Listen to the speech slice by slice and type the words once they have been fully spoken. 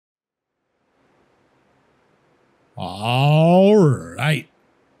All right.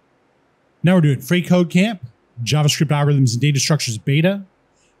 Now we're doing freeCodeCamp, JavaScript algorithms and data structures beta.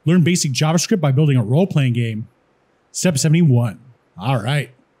 Learn basic JavaScript by building a role-playing game. Step 71. All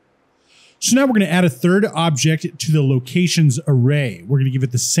right. So now we're going to add a third object to the locations array. We're going to give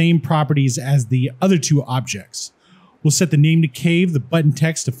it the same properties as the other two objects. We'll set the name to cave, the button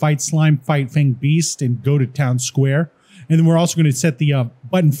text to fight slime, fight fanged beast, and go to town square. And then we're also going to set the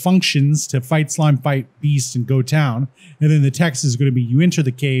button functions to fight slime, fight beast, and go town. And then the text is going to be you enter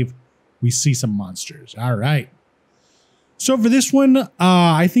the cave, we see some monsters. All right. So for this one,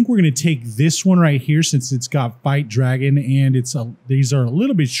 I think we're going to take this one right here since it's got fight dragon and these are a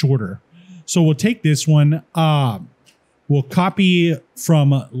little bit shorter. So we'll take this one. We'll copy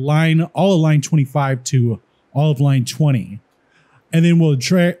from all of line 25 to all of line 20. And then we'll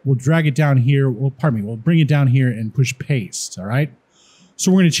drag it down here. We'll bring it down here and push paste. All right.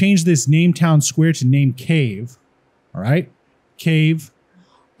 So we're going to change this name town square to name cave. All right. Cave.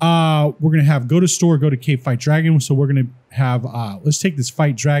 We're going to have go to store, go to cave, fight dragon. So we're going to have, let's take this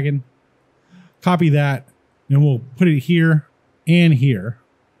fight dragon, copy that, and we'll put it here and here.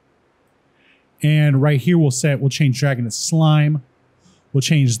 And right here, we'll change dragon to slime. We'll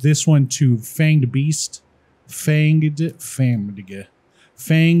change this one to fanged beast. Fanged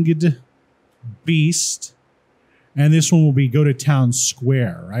beast. And this one will be go to town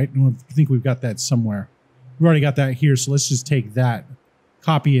square, right? And I think we've got that somewhere. We've already got that here. So let's just take that,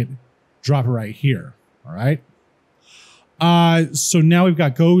 copy it, drop it right here. All right. So now we've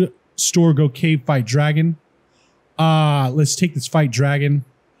got go store, go cave, fight dragon. Let's take this fight dragon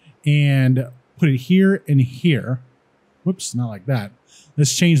and put it here and here. Whoops, not like that.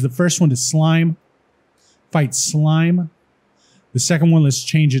 Let's change the first one to slime. Fight slime. The second one, let's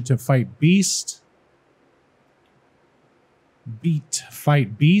change it to fight beast.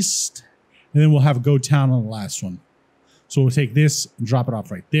 Fight beast. And then we'll have go town on the last one. So we'll take this and drop it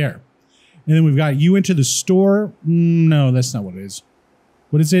off right there. And then we've got you enter the store. No, that's not what it is.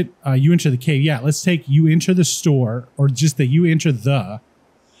 What is it? You enter the cave. Yeah, let's take you enter the store, or just that you enter the,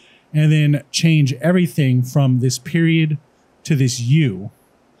 and then change everything from this period to this you,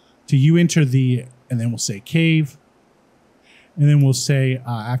 to you enter the, and then we'll say cave. And then we'll say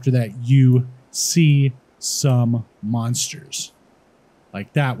after that, you see some monsters.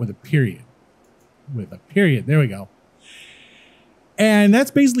 Like that with a period. With a period. There we go. And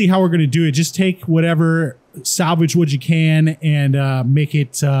that's basically how we're going to do it. Just take whatever, salvage what you can, and make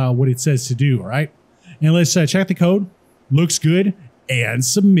it what it says to do. All right. And let's check the code. Looks good. And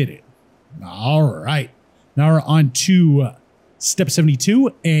submit it. All right. Now we're on to step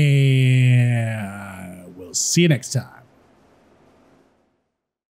 72. And we'll see you next time.